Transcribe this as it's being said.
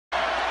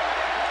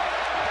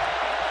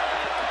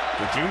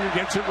The junior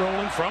gets it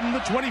rolling from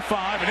the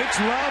 25, and it's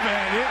Love,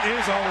 and it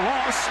is a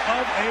loss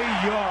of a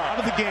yard out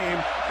of the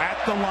game at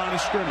the line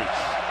of scrimmage.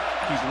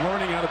 He's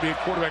learning how to be a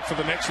quarterback for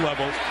the next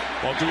level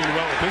while doing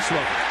well at this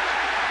level.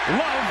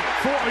 Love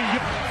for a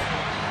yard.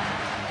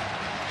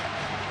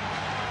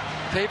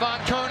 Tavon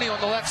Coney on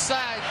the left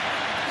side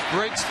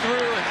breaks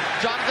through, and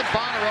Jonathan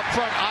Bonner up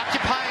front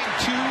occupying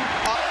two.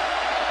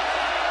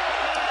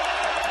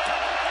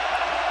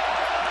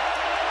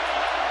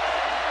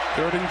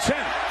 Third and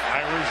 10.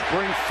 Irish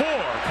bring 4.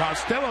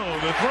 Costello,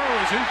 the throw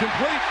is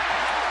incomplete.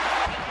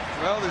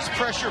 Well, there's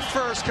pressure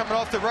first coming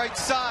off the right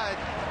side.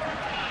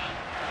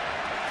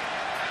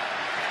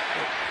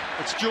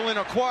 It's Julian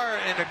Acquire,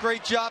 and a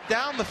great job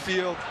down the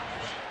field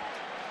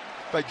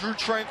by Drew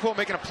Tranquil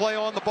making a play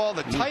on the ball.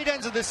 The tight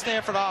ends of this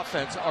Stanford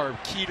offense are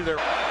key to their...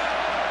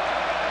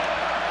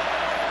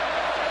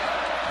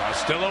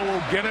 Costello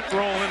will get it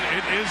rolling.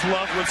 It is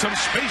Love with some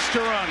space to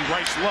run.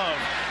 Bryce Love.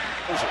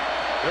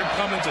 They're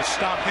coming to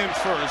stop him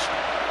first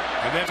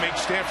and then make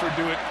Stanford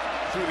do it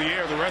through the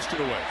air the rest of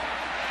the way.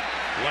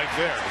 Like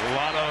there. A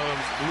lot of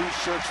blue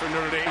shirts for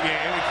Notre Dame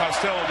game. And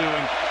Costello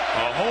doing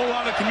a whole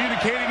lot of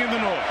communicating in the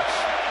noise.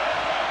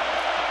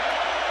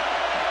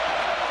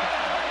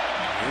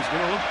 He's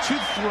going to look to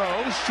throw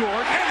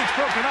short, and it's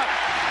broken up.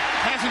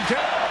 Passing to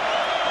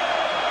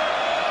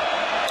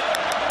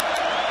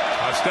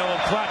Costello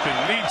clapping,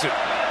 leads it.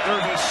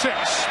 3rd and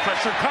 6.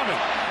 Pressure coming.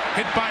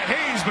 Hit by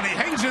Hayes, but he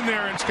hangs in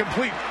there, and it's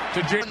complete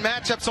to Jay.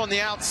 Matchups on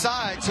the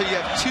outside, so you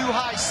have 2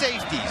 high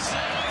safeties,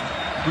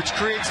 which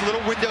creates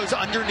little windows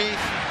underneath.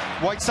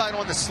 Whiteside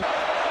on the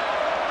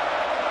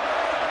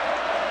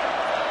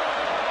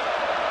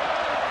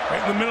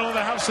right in the middle of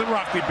the house that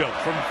Rockley built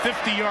from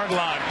 50-yard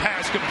line.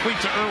 Pass complete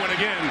to Irwin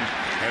again.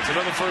 That's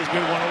another first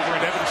good one over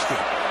at Evanston.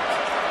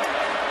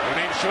 Notre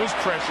Dame shows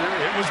pressure.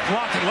 It was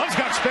blocked, and Love's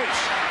got space.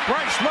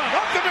 Bryce Love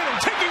up the middle,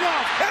 taking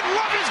off, and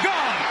Love is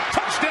gone.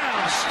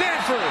 Touchdown,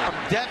 Stanford.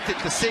 Depth at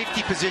the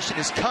safety position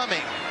is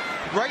coming.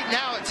 Right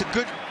now, it's a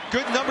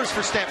good numbers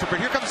for Stanford, but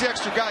here comes the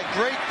extra guy.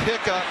 Great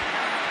pickup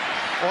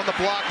on the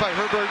block by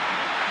Herbert.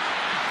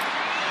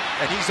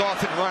 And he's off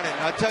and running.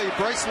 I tell you,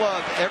 Bryce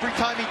Love, every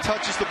time he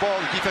touches the ball,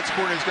 the defensive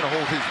coordinator is going to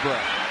hold his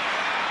breath.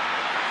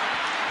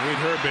 Wade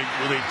Herbig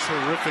with a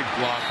terrific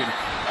block, and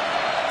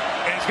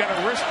he's got a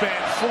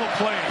wristband full of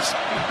plays.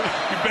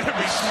 You better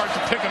be smart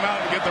to pick them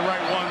out and get the right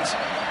ones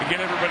and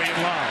get everybody in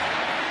line.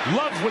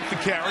 Love with the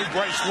carry.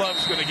 Bryce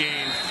Love's going to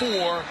gain 4,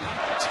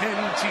 10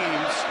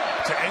 teams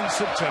to end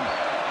September.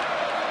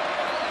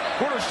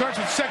 Quarter starts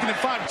with 2nd and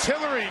 5.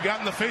 Tillery got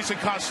in the face of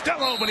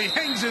Costello, but he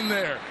hangs in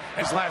there.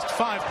 His last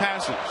 5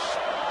 passes.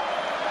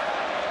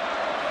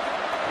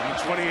 In the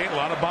 28, a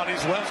lot of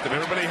bodies left, and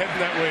everybody heading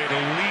that way to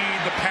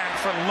lead the pack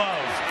for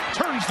Love.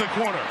 Turns the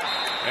corner,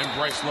 and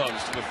Bryce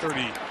Love's to the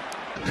 30.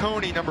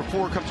 Coney, number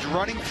 4, comes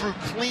running through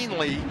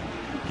cleanly.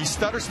 He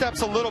stutter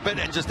steps a little bit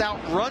and just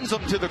outruns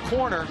him to the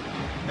corner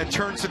and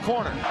turns the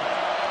corner.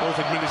 Both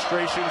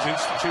administrations,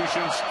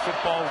 institutions,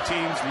 football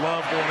teams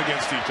love going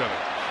against each other.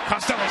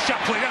 Costello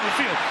shot play down the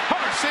field.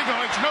 Segal,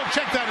 no,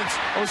 check that. It's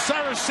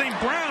Osiris St.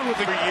 Brown with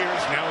the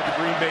years now with the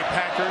Green Bay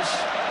Packers.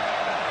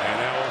 And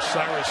now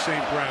Osiris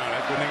St. Brown,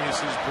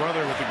 Equinemius'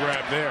 brother with the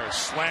grab there.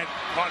 Slant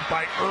caught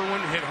by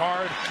Irwin, hit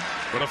hard,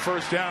 but a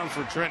first down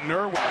for Trenton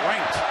Irwin.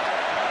 Ranked.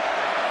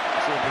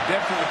 So the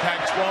depth of the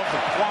Pac-12,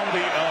 the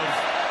quality of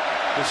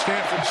the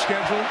Stanford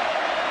schedule,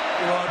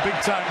 a lot of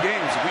big-time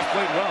games. We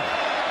played well.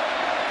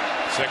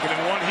 2nd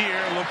and 1 here,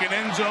 looking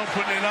end zone,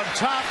 putting it up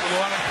top with a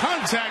lot of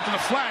contact and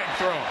a flag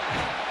throw.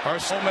 Our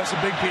whole mess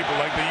of big people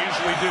like they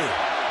usually do.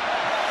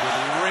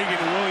 With Reagan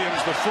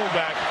Williams, the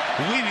fullback,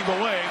 leading the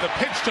way. The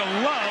pitch to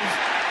Love,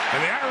 and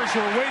the Irish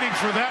were waiting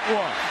for that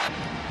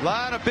one. A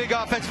lot of big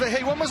offense. But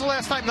hey, when was the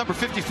last time number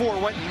 54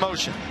 went in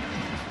motion?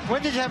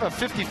 When did you have a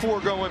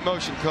 54 go in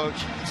motion,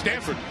 Coach?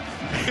 Stanford.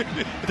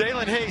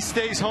 Dalen Hayes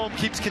stays home,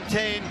 keeps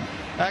contained.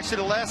 Actually,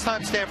 the last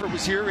time Stanford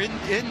was here in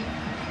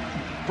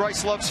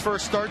Bryce Love's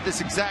first start, this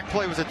exact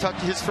play was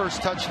his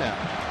first touchdown.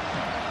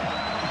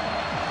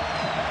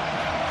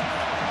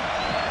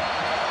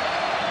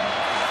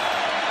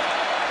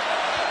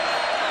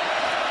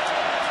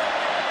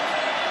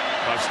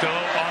 Costello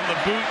on the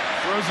boot,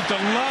 throws it to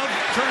Love,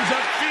 turns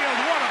upfield.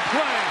 What a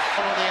play!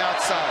 On the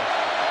outside.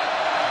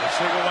 The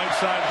single right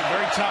side at the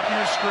very top of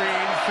your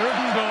screen. 3rd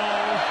and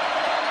goal.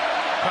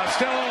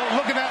 Costello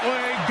looking that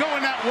way,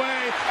 going that way.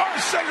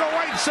 Arcega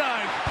right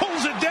side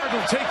pulls it down.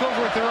 They'll take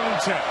over at their own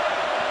 10.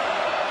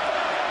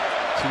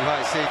 2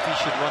 high safety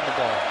should run the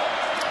ball.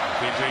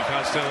 PJ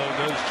Costello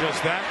does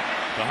just that.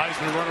 The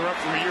Heisman runner-up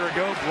from a year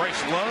ago,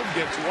 Bryce Love,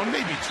 gets 1,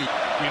 maybe 2.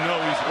 You know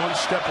he's 1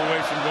 step away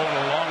from going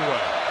a long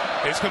way.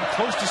 He's come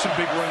close to some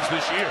big runs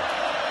this year.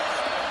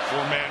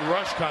 4-man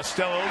rush.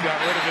 Costello got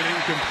rid of an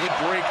incomplete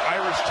break.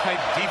 Irish-type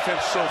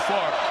defense so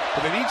far.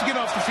 But they need to get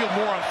off the field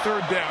more on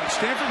 3rd down.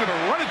 Stanford going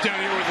to run it down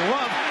here with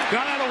Love.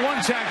 Got out of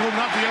 1 tackle,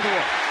 not the other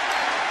one.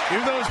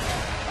 Even though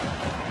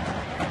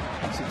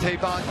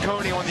Tavon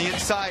Coney on the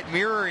inside,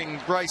 mirroring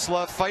Bryce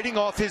Love, fighting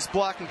off his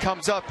block and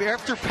comes up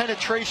after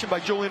penetration by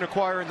Julian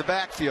Acquire in the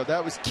backfield.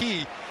 That was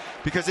key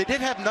because they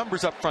did have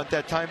numbers up front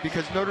that time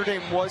because Notre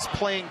Dame was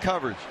playing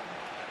coverage.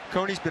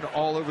 Coney's been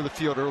all over the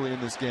field early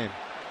in this game.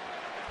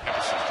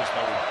 Just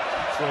how we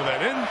throw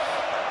that in.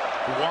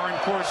 The Warren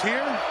course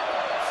here.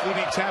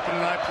 Flutie, Tappan,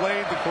 and I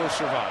played. The course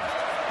survived.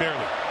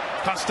 Barely.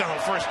 Costello,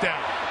 first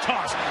down.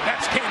 Toss.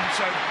 That's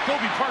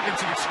Kobe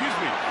Parkinson, excuse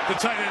me. The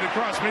tight end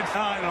across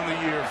mid-9 on the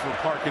year for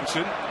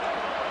Parkinson.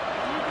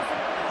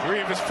 3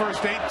 of his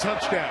first 8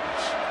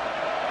 touchdowns.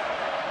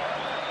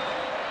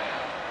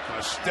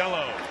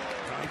 Costello.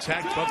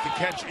 Contact, but the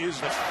catch is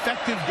an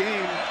effective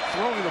game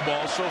throwing the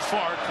ball so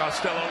far.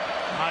 Costello,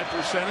 high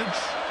percentage.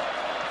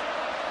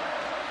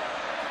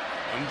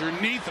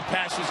 Underneath, the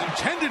pass was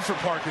intended for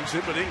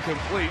Parkinson, but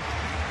incomplete.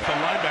 The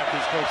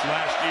linebackers coach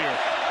last year.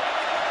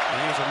 And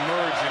he has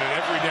emerged in an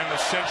every down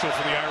essential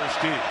for the Irish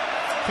D.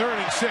 3rd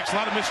and 6, a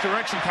lot of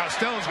misdirection.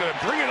 Costello's going to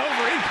bring it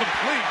over,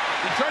 incomplete.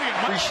 He's trying to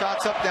get 3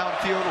 shots up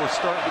downfield or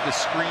start with the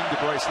screen to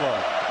Bryce Love.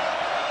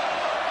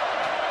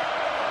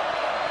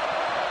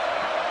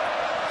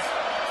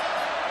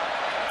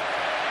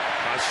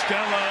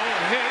 Costello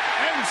hit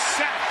and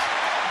sacked.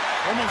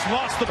 Almost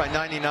lost the by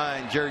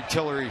 99, Jerry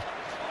Tillery.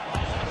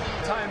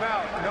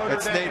 Timeout.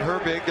 That's Nate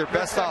Herbig, their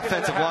best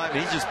offensive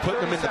lineman. He's just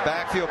putting them in the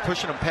backfield,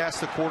 pushing them past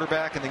the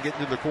quarterback, and then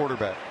getting to the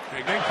quarterback.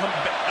 They come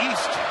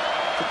east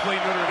to play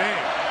Notre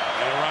Dame.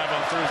 They arrive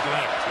on Thursday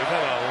night. They've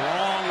had a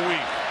long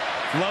week.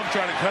 Love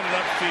trying to cut it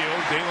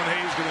upfield. Dalen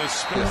Hayes going to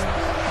spin.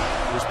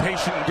 Was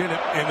patient and did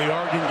it in the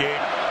Oregon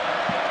game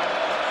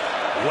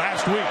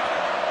last week.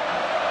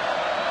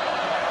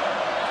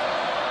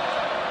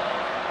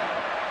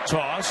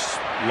 Toss.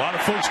 A lot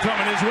of folks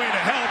coming his way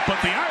to help, but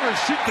the Irish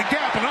shoot the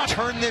gap and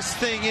turn this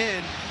thing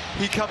in.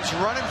 He comes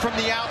running from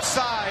the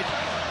outside,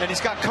 and he's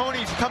got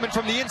Coney coming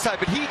from the inside,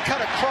 but he cut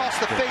across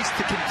the face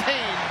to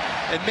contain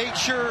and made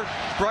sure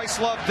Bryce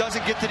Love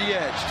doesn't get to the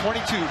edge.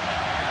 22.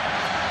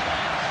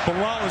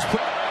 Bilal is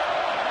put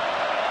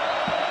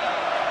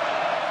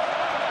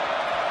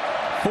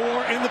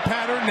 4 in the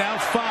pattern, now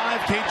 5.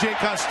 KJ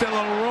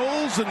Costello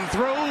rolls and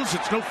throws.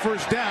 It's no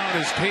first down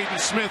as Caden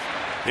Smith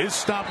is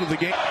stopped with the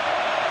game.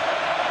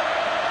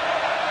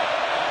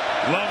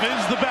 Love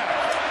is the back.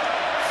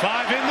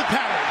 5 in the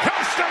pattern.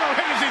 Costello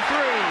hazy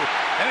through,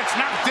 and it's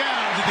knocked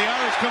down. Did the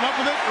Irish come up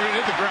with it, or did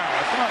it hit the ground?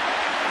 I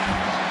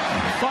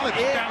thought it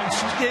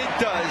bounced. It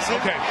does.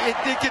 Okay.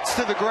 It gets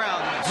to the ground.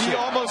 He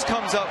almost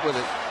comes up with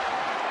it.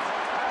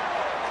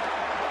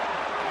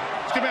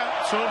 Come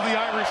out. So have the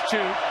Irish too.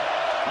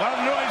 A lot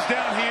of noise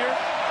down here.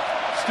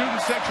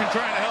 Student section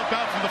trying to help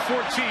out from the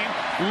 14.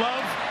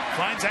 Love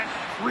finds that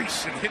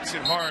crease and hits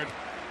it hard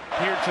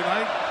here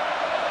tonight.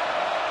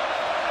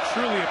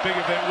 Truly a big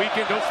event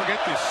weekend. Don't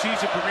forget the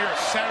season premiere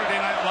Saturday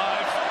Night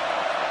Live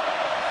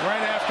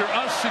right after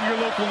us and your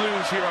local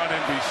news here on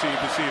NBC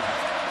this evening.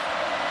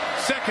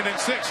 2nd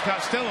and 6.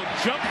 Costello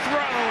jump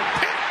throw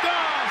picked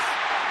off.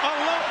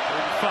 Alone.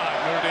 5.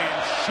 Notre Dame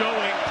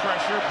showing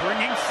pressure,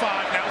 bringing 5,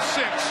 now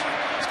 6.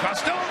 As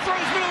Costello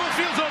throws, middle of the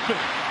field's open.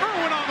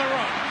 Irwin on the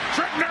run.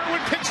 Trent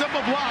Irwin picks up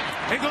a block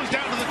and goes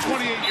down to the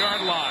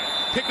 28-yard line.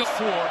 Pick up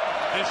 4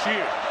 this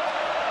year.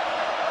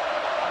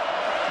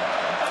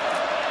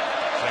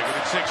 2nd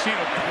and 16.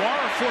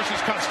 Guara forces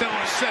Costello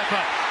to step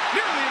up.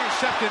 Nearly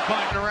intercepted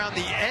by around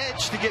the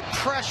edge to get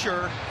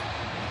pressure.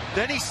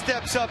 Then he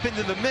steps up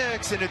into the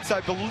mix, and it's, I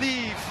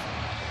believe,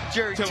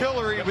 Jerry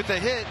Tillery with the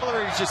hit.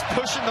 Tillery's just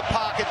pushing the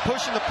pocket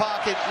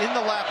in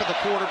the lap of the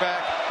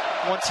quarterback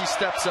once he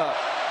steps up.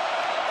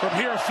 From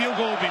here, a field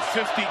goal will be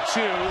 52.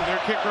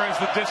 Their kicker has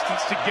the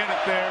distance to get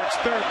it there. It's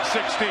 3rd and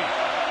 16.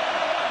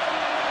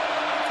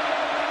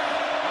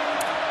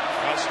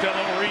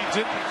 Costello reads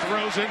it and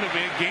throws it. It'll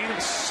be a gain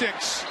of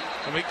 6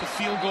 to make the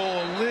field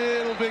goal a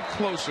little bit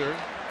closer.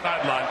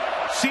 Sideline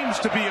seems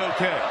to be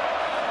okay.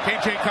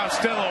 KJ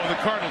Costello and the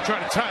Cardinal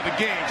trying to tie the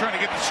game, trying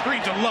to get the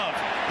screen to Love.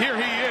 Here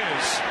he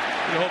is.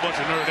 A whole bunch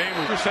of Notre Dame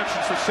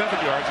receptions for 7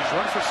 yards. He's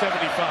run for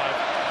 75.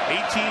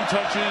 18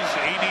 touches,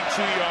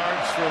 82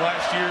 yards for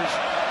last year's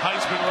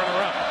Heisman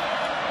runner-up.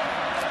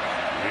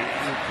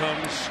 Here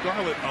comes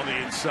Scarlett on the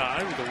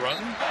inside with the run.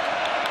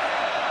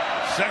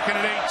 2nd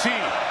and 18.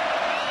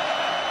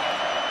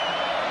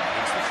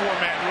 It's the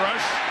 4-man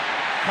rush.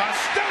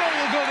 Costello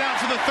will go down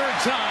for the 3rd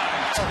time.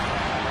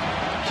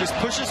 Just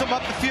pushes him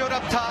up the field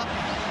up top.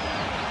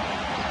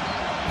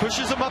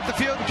 Pushes him up the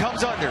field and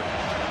comes under.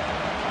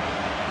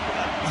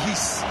 He's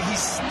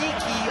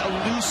sneaky,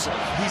 elusive.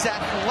 He's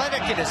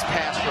athletic in his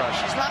pass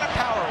rush. He's not a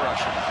power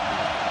rusher.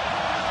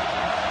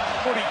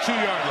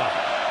 42-yard line.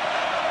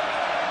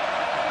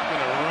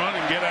 Going to run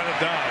and get out of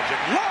dodge.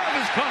 And Love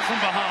is caught from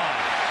behind.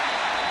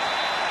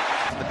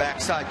 The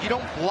backside. You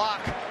don't block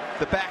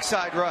the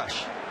backside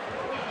rush.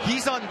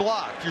 He's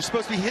unblocked. You're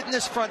supposed to be hitting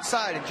this front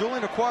side, and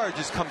Julian Okwara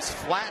just comes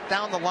flat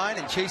down the line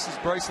and chases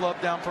Bryce Love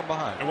down from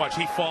behind. And watch,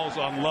 he falls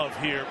on Love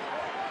here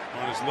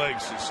on his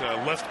legs. His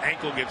left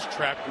ankle gets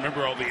trapped.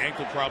 Remember all the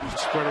ankle problems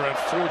spread around.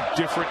 4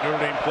 different Notre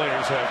Dame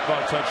players have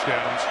caught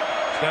touchdowns.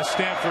 Now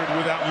Stanford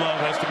without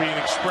Love has to be in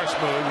express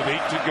mode with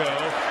 8 to go.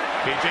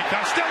 KJ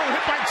Costello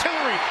hit by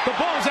Tillery. The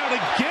ball's out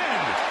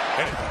again.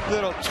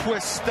 Little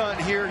twist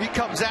stunt here. He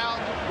comes out.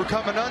 We're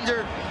coming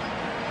under.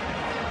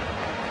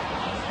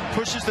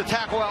 Pushes the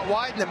tackle out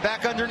wide and then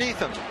back underneath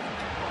him.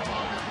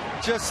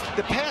 Just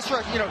the pass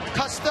rush,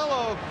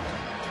 Costello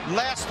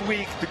last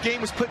week, the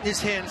game was put in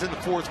his hands in the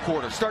fourth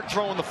quarter. Start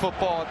throwing the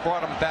football, it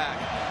brought him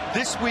back.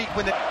 This week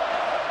when the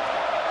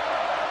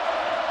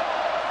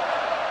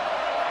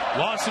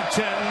loss of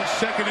 10,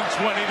 2nd and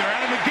 20, they're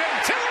at him again.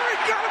 Tillery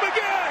got him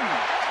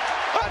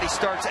again. He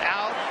starts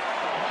out.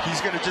 He's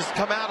going to just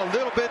come out a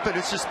little bit, but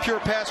it's just pure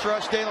pass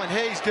rush. Dalen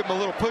Hayes give him a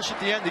little push at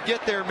the end to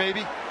get there,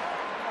 maybe.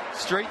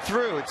 Straight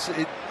through.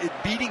 It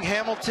beating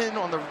Hamilton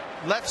on the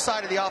left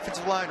side of the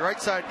offensive line, right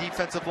side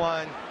defensive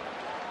line.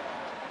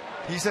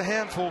 He's a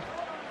handful.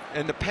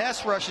 And the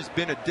pass rush has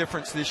been a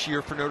difference this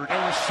year for Notre Dame.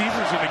 No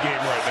receivers in the game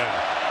right now.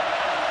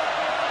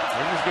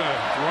 They're just going to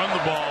run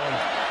the ball and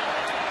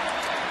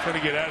try to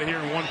get out of here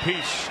in one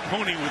piece.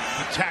 Coney with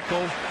the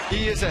tackle.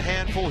 He is a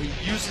handful. He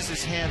uses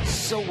his hands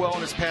so well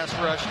in his pass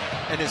rush,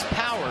 and his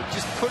power,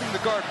 just putting the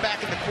guard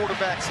back in the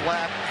quarterback's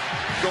lap,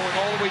 going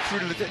all the way through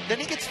to the... Then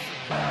he gets,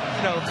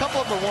 a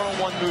couple of them are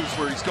one-on-one moves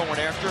where he's going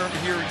after him.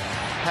 Here he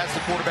has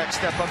the quarterback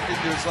step up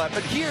into his lap.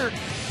 But here,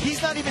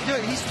 he's not even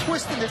doing it. He's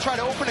twisting to try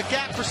to open a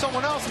gap for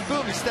someone else, and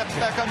boom, he steps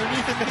back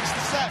underneath and makes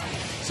the sack.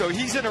 So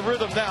he's in a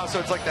rhythm now, so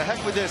it's like, the heck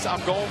with this,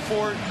 I'm going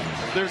for it.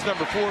 There's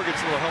number 4,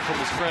 gets a little help from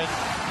his friend,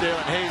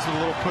 Dalen Hayes, with a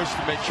little push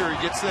to make sure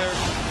he gets there.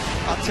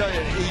 I'll tell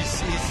you,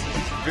 he's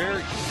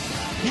very...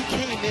 He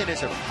came in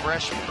as a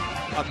freshman,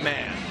 a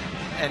man,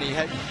 and he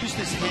used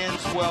his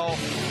hands well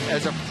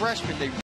as a freshman. They